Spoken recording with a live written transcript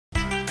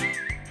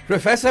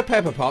Professor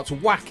Pepperpot's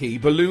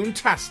wacky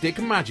balloon-tastic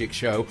magic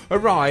show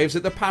arrives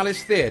at the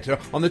Palace Theatre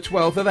on the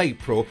 12th of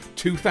April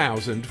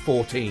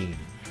 2014.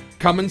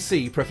 Come and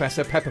see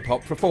Professor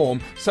Pepperpot perform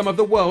some of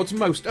the world's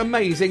most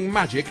amazing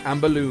magic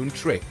and balloon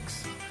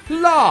tricks.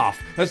 Laugh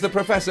as the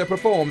Professor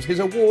performs his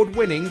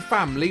award-winning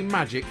family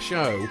magic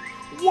show.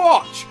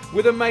 Watch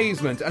with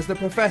amazement as the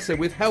Professor,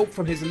 with help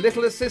from his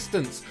little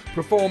assistants,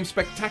 performs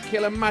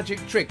spectacular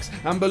magic tricks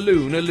and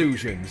balloon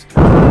illusions.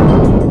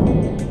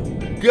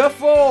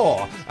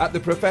 Guffaw at the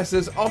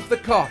Professor's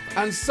off-the-cuff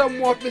and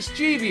somewhat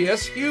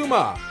mischievous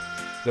humour.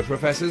 The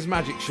Professor's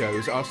magic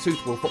shows are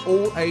suitable for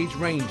all age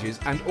ranges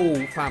and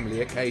all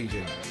family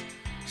occasions.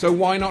 So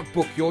why not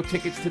book your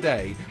tickets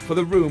today for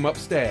the room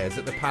upstairs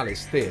at the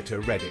Palace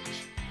Theatre,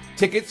 Redditch?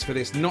 Tickets for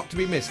this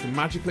not-to-be-missed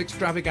magical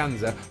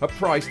extravaganza are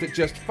priced at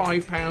just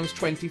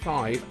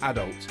 £5.25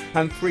 adults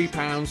and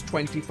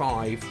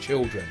 £3.25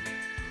 children.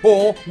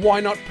 Or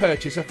why not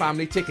purchase a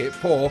family ticket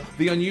for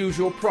the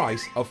unusual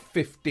price of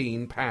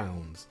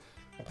 £15?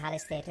 The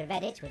Palace Theatre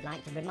Redditch would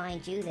like to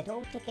remind you that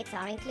all tickets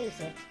are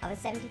inclusive of a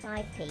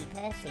 75p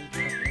per seat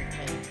booking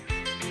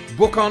fee.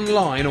 Book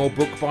online or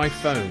book by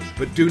phone,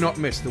 but do not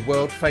miss the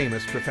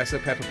world-famous Professor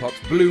Pepperpot's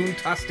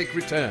balloon-tastic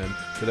return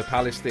to the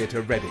Palace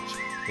Theatre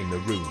Redditch in the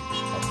room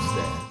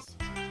upstairs.